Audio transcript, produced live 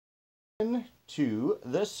To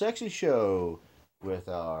the Sexy Show with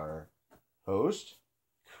our host,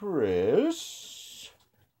 Chris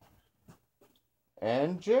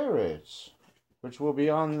and Jarrett, which will be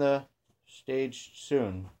on the stage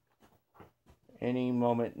soon. Any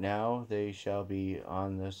moment now, they shall be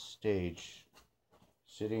on the stage,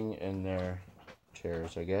 sitting in their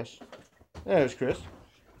chairs, I guess. There's Chris.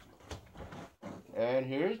 And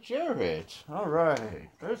here's Jarrett. All right,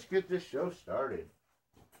 let's get this show started.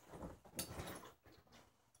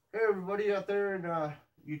 Hey, everybody out there in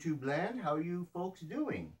YouTube land, how are you folks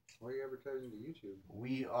doing? Why are you advertising to YouTube?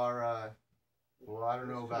 We are, well, I don't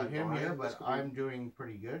know about him here, but I'm doing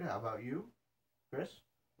pretty good. How about you, Chris?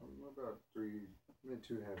 I'm about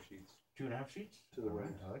 2.5 sheets. 2.5 sheets? To the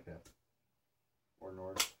wind. I like that. Or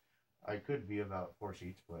north. I could be about 4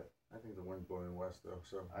 sheets, but I think the wind's blowing west, though,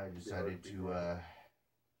 so... I decided to,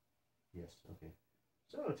 yes, okay.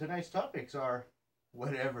 So, tonight's topics are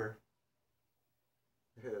whatever.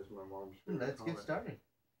 Yeah, that's my mom's favorite Let's comment. get started.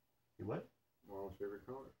 You what? Mom's favorite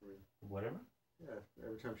comment for me. Whatever? Yeah,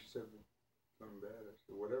 every time she said something bad, I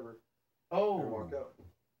said, whatever. Oh! And walked out.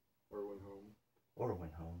 Or went home. Or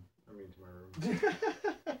went home. I mean, to my room.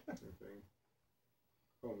 Same thing.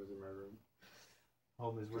 Home is in my room.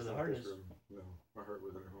 Home is where Just the not heart this is. room. No, my heart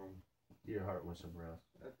wasn't at home. Your heart was somewhere else.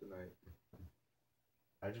 At the night.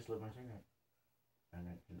 I just lit my cigarette. And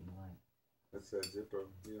it didn't light. That's that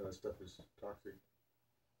Zippo. You know, that stuff is toxic.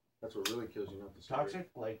 That's what really kills you, not the cigarette. Toxic?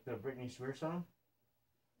 Like the Britney Spears song?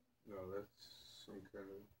 No, that's some kind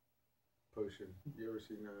of potion. You ever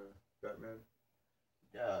seen Batman?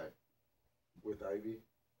 With Ivy?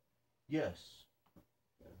 Yes.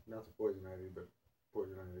 Yeah, not the poison ivy, but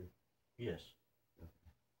poison ivy. Yes.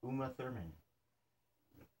 Uma Thurman.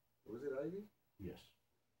 Was it Ivy? Yes.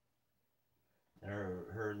 And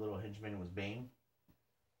her little henchman was Bane.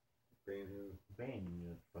 Bane who? Bane,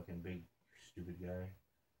 you fucking big stupid guy.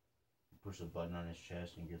 Push a button on his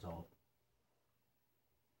chest and he gets all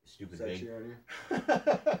stupid Sexy big. on you?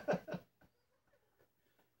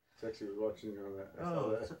 Sexy was watching on that. I saw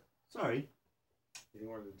that. Sorry. He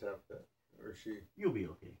wanted to tap that. Or she. You'll be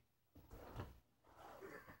okay.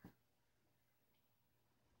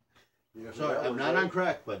 You know Sorry, I'm not on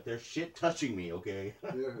crack, but there's shit touching me, okay?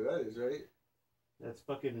 You know who that is, right? That's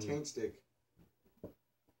fucking... Taint Stick.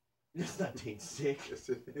 That's not Taint Stick. Yes,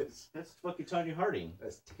 it is. That's fucking Tanya Harding.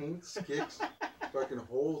 That's Taint Stick's fucking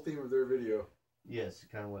whole theme of their video. Yes,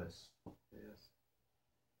 it kind of was. Yes.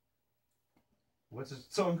 What's this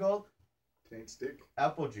song called? Taint Stick.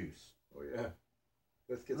 Apple Juice. Oh, yeah.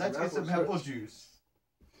 Let's get some apple juice.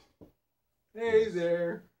 Hey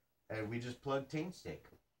there. And we just plugged Taint Stick,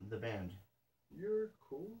 the band. You're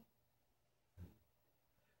cool.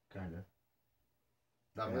 Kinda.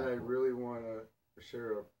 And I really want to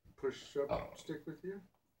share a push-up stick with you.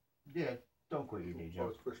 Yeah, don't quit your day job. Oh,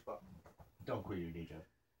 it's push-pop. Don't quit your day job.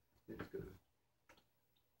 It's good.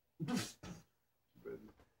 But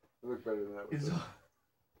I look better than that. With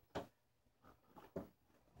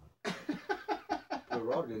But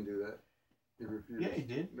Rob didn't do that. He refused. Yeah, he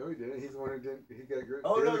did. No, he didn't. He's the one who didn't. He got great.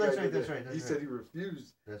 Oh, no, that's right. He said he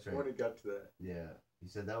refused. That's right. When it got to that. Yeah, he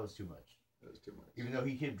said that was too much. That was too much. Even though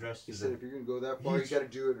he came dressed He as said if you're going to go that far, you got to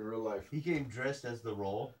do it in real life. He came dressed as the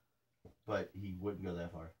role, but he wouldn't go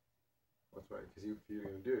that far. That's right, because if you were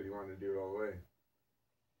going to do it, he wanted to do it all the way.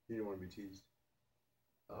 He didn't want to be teased.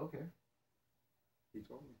 Okay. He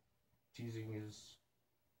told me. Teasing is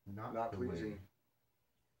not the pleasing. way.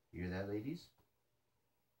 You hear that, ladies?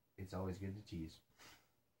 It's always good to tease.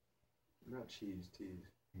 Not cheese, tease.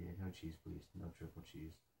 Yeah, no cheese, please. No triple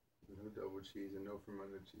cheese. No double cheese and no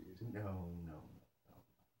fermented cheese. No.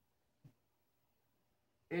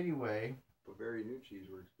 Anyway. But very new cheese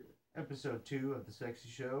works good. Episode 2 of The Sexy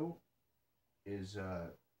Show is,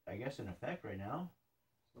 I guess, in effect right now.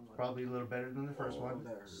 Probably a little better than the first one.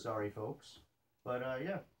 Sorry, folks. But,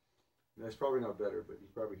 yeah. No, it's probably not better, but you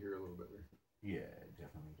probably hear a little better. Yeah,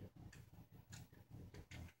 definitely.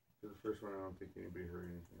 For the first one, I don't think anybody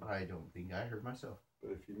heard anything. I don't think I heard myself.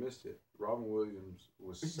 But if you missed it, Robin Williams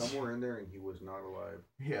was somewhere in there and he was not alive.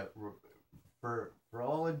 Yeah, for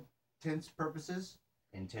all intense purposes,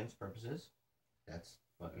 that's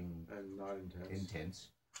fucking and not intense.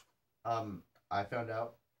 I found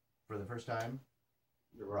out for the first time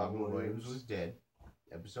that Robin Williams was dead.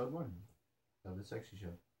 Episode 1 of The Sexy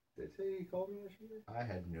Show. Did they say he called me yesterday? I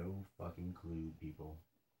had no fucking clue, people.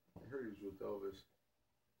 I heard he was with Elvis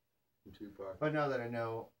and Tupac. But now that I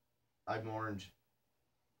know, I'm orange.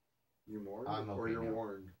 You mourned? I'm okay or you're now.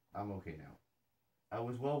 warned? I'm okay now. I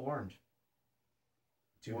was well warned.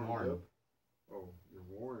 To Warned mourn. up? Oh, you're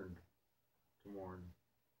warned to mourn.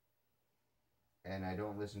 And I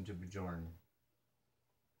don't listen to Bjorn.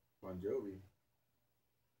 Bon Jovi.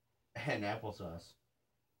 And applesauce.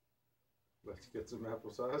 Let's get some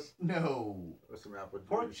applesauce. No. Or some apple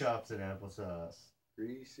Pork juice. chops and applesauce.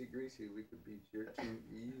 Greasy, greasy. We could beat your team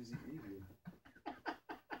easy, easy.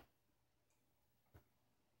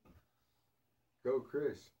 Go,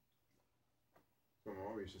 Chris. My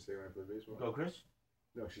mom used to say when I played baseball. Go, Chris?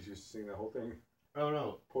 No, she used to sing the whole thing. Oh,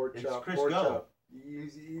 no. Pork It's chop, Chris pork Go. chop.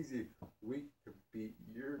 Easy, easy. We could beat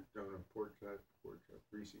your... No, pork chop,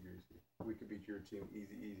 greasy, greasy. We could beat your team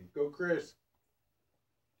easy, easy. Go, Chris.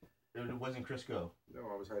 It wasn't Chris Go. No,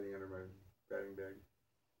 I was hiding under my batting bag.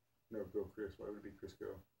 No, go, Chris. Why would it be Chris Go?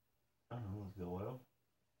 I don't know. Let's go oil.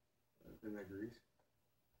 Isn't that grease?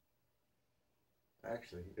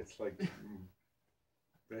 Actually, it's like...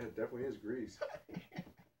 That definitely is grease.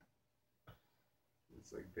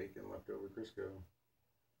 It's like bacon leftover Crisco.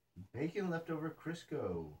 Bacon leftover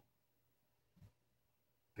Crisco.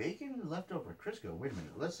 Bacon leftover Crisco. Wait a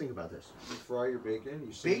minute. Let's think about this. You fry your bacon.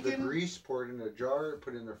 You save the grease. Pour it in a jar.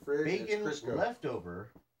 Put it in the fridge. Bacon it's Crisco. leftover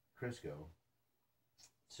Crisco.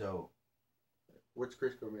 So. What's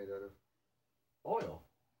Crisco made out of? Oil.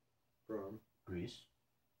 From? Grease.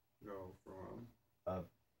 No, from?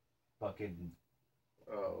 Fucking.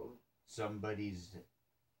 Oh. Somebody's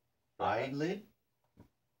Fat. eyelid.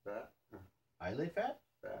 Fat. Eyelid fat.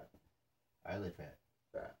 Fat. Eyelid fat.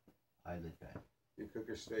 Fat. Eyelid fat. You cook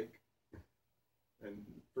a steak, and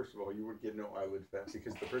first of all, you would get no eyelid fat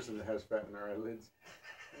because the person that has fat in their eyelids,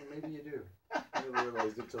 well, maybe you do. I never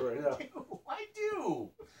realized it till right now.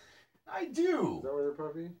 I do. Is that why they're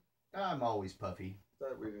puffy? I'm always puffy. I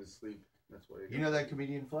thought we didn't sleep. That's why. You know that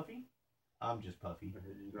comedian Fluffy? I'm just puffy.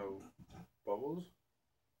 You know Bubbles?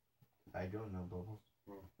 I don't know Bubbles.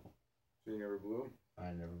 Oh. So you never blew him?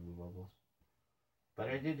 I never blew Bubbles. But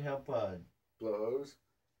I did help Blow O's?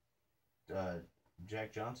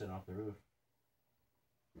 Jack Johnson off the roof.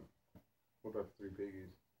 What about the Three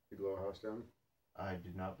Piggies? You blow a house down? I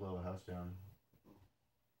did not blow a house down.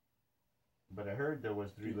 But I heard there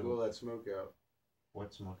was three You little... blow that smoke out.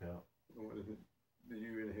 What smoke out? The one that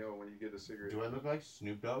you inhale when you get a cigarette. Do I look like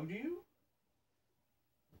Snoop Dogg to you?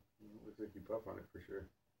 It looks like you puff on it for sure.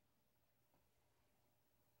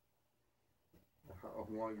 How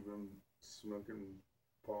long have you been smoking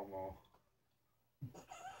Pall Mall?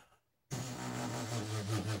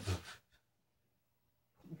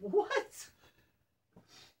 What?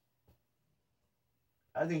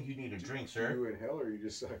 I think you need a drink, sir. Do you inhale or you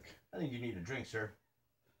just suck? I think you need a drink, sir.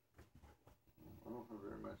 I don't have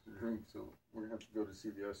very much to drink, so we're gonna have to go to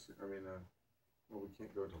CVS. I mean, well, we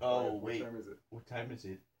can't go to. Oh, 5. wait. What time is it? What time is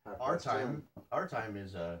it? 10:30. Our time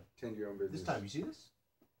is Tend your own business. this time. You see this?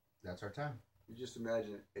 That's our time. You just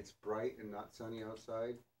imagine it's bright and not sunny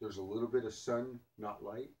outside. There's a little bit of sun, not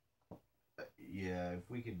light. Yeah, if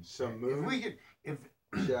we could, Some moon. if we could, if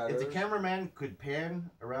Shadows. the cameraman could pan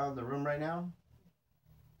around the room right now,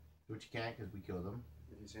 which you can't because we killed him.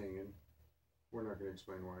 He's hanging. We're not going to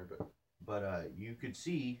explain why, But you could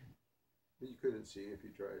see you couldn't see if you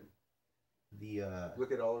tried. the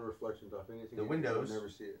Look at all the reflections off anything. The you windows. You'll never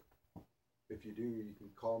see it. If you do, you can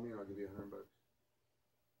call me and I'll give you $100.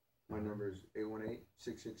 My number is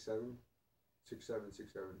 818-667-6767.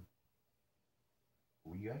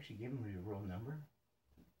 Well, you actually gave him your real number?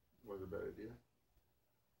 Was a bad idea.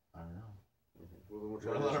 I don't know. Okay. Well, then we'll You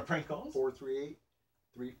try want a lot of prank calls?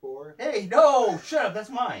 438-3492. Hey, no! Shut up, that's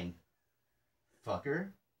mine.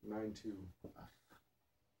 Fucker. It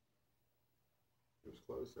was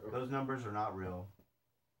close, though. Those numbers are not real.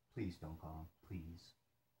 Please don't call them. Please.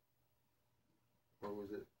 What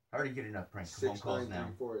was it? I already get enough prank phone calls now.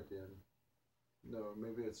 6934 at the end. No,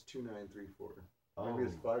 maybe it's 2934. Oh, Maybe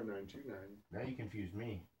it's 5929. now you confused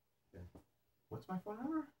me. Yeah. What's my phone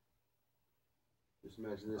number? Just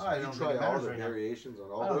imagine this. Oh, I if don't you think try it all matters the right now. variations on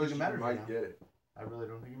I all don't those, think it you matters right might now. get it. I really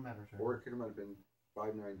don't think it matters. Right Or it could have been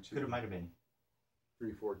 592. could have, might have been.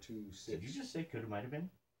 3426. Did you just say could have, might have been?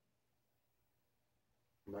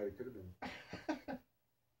 Might have, could have been.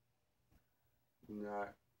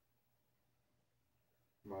 Not.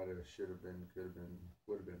 Might have, should have been, could have been,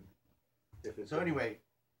 would have been. If it's So anyway,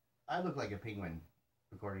 I look like a penguin,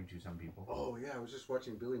 according to some people. Oh yeah, I was just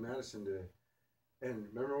watching Billy Madison today. And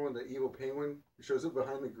remember when the evil penguin shows up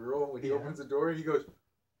behind the girl when he opens the door? He goes,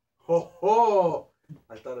 "Ho ho!"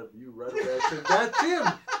 I thought of you right away. I said, "That's him.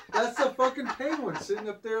 That's the fucking penguin sitting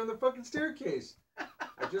up there on the fucking staircase."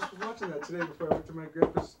 I just was watching that today before I went to my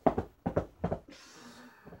grandpa's.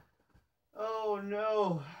 Oh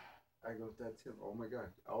no! I go, "That's him." Oh my god!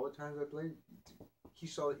 All the times I played, he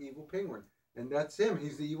saw the evil penguin, and that's him.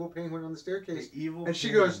 He's the evil penguin on the staircase. The evil. And she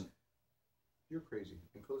penguin. goes, You're crazy.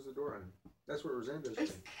 And close the door on him. That's what Rosanna's doing.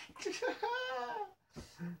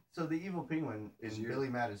 So the evil penguin in You. Billy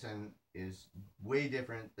Madison is way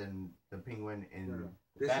different than the penguin in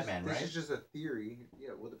This Batman, right? This is just a theory.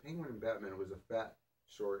 Yeah, well, the penguin in Batman was a fat,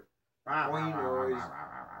 short, pointy noise,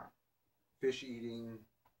 fish-eating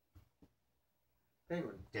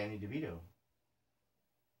penguin. Danny DeVito.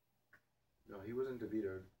 No, he wasn't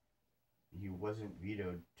DeVito'd. He wasn't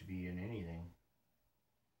vetoed to be in anything.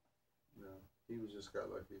 No, he was just got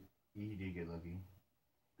lucky. He did get lucky.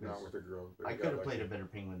 Not with a girl. But I could have played a better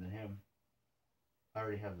penguin than him. I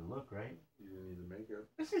already have the look, right? You didn't need the makeup.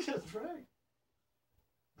 That's right.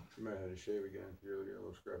 You might have to shave again. You're getting a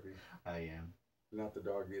little scruffy. I am. Not the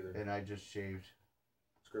dog either. And I just shaved.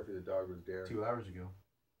 Scruffy the dog was there 2 hours ago.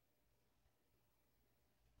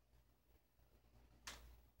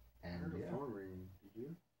 And I heard yeah. a phone ring. Did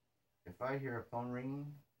you? If I hear a phone ringing,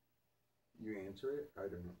 you answer it? I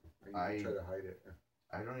don't know. I try to hide it.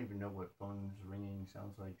 I don't even know what phones ringing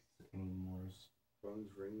sounds like anymore. Phones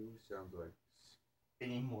ringing sounds like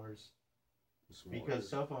anymore. S'mores. Because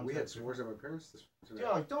cell phones. We had s'mores at my parents tonight.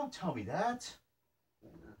 Yo, don't tell me that.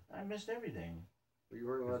 I missed everything. Well, you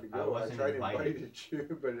weren't allowed to go. I tried to invite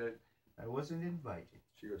you, but I wasn't invited.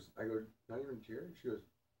 She goes, I go, not even Jared? She goes,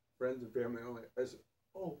 friends and family only. I said,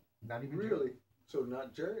 oh, not even really? Jared? So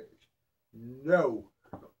not Jared? No.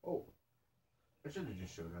 Oh. I should have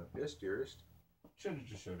just showed up. Yes, dearest. Should have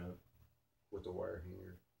just showed up. With the wire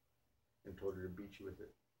hanger. And told her to beat you with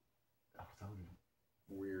it. Oh, that would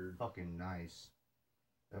have weird. Fucking nice.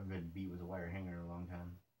 I've been beat with a wire hanger in a long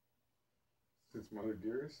time. Since Mother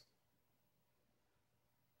Dearest?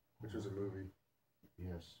 Which was a movie.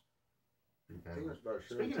 Yes. I think it was about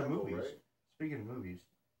Speaking of movies, right? Speaking of movies,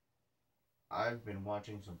 I've been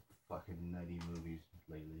watching some fucking nutty movies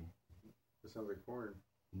lately. That sounds like porn.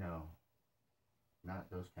 No. Not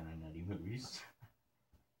those kind of nutty movies.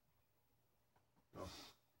 Oh.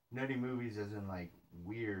 Nutty movies as in like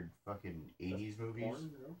weird fucking 80s movies.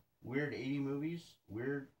 Porn, no? Weird 80s movies.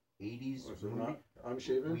 Weird 80s so movies. Not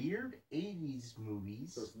unshaven? Weird 80s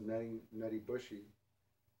movies. So it's nutty bushy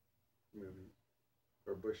movies.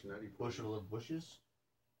 Or bush nutty. Bushel of bushes.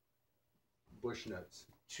 Bush nuts.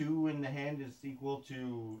 2 in the hand is equal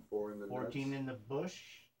to 4 in the 14 nuts. in the bush.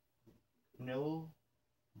 No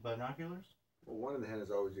binoculars. Well, 1 in the hand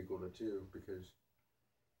is always equal to 2 because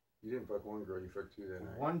you didn't fuck 1 girl, you fucked 2 that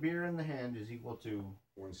night. 1 beer in the hand is equal to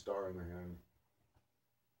 1 star in the hand.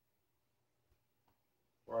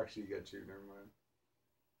 Or actually, you got 2. Never mind.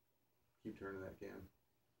 Keep turning that can.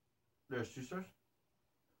 There's 2 stars.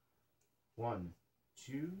 1,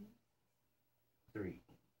 2, 3.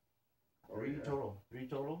 Oh, 3 yeah. total. 3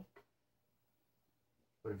 total.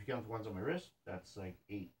 But if you count the ones on my wrist, that's like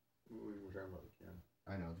 8. We were talking about the can.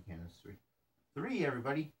 I know the can is 3. 3,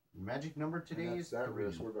 everybody. Magic number today is that 3.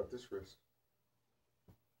 wrist. What about this wrist?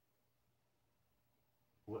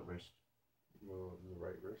 What wrist? Well, the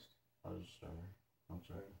right wrist. Oh, the star. I'm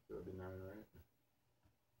sorry. That would be 9, right?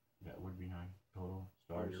 That would be 9 total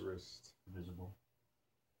stars. On your wrist. Visible.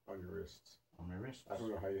 On your wrists. On my wrist. I don't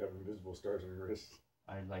know how you have invisible stars on your wrist.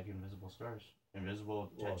 I like invisible stars.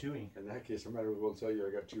 Invisible tattooing. In that case, I might as well tell you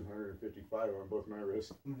I got 255 on both my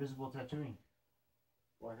wrists. Invisible tattooing.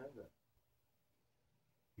 Well, I have that.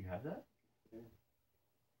 You have that? Yeah.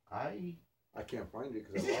 I can't find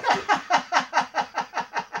it because I lost it.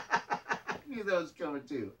 I knew that was coming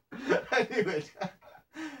too. I knew it.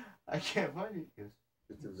 I can't find it because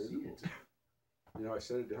it's invisible. You know, I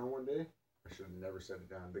set it down one day. I should have never set it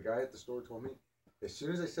down. The guy at the store told me, as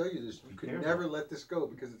soon as I sell you this, you can never let this go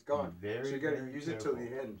because it's gone. So you got to use it till the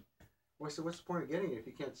end. Well, I said, what's the point of getting it if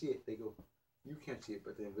you can't see it? They go, you can't see it,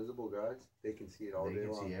 but the invisible guys, they can see it all day long.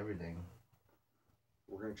 They can see everything.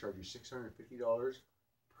 We're going to charge you $650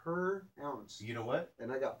 per ounce. You know what?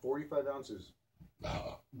 And I got 45 ounces.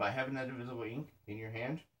 By having that invisible ink in your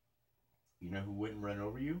hand, you know who wouldn't run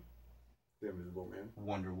over you? The Invisible Man.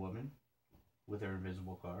 Wonder Woman with her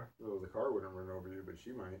invisible car. Well, the car wouldn't run over you, but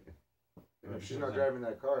she might. And if she's Depends not driving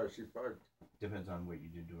that car, she's fucked. Depends on what you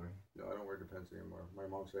did to her. No, I don't wear Depends anymore. My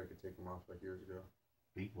mom said I could take them off like years ago.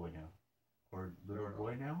 Big boy now. Or little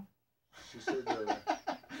boy now? She said,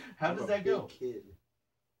 How does that go? Big kid.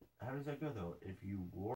 How does that go though? If you wore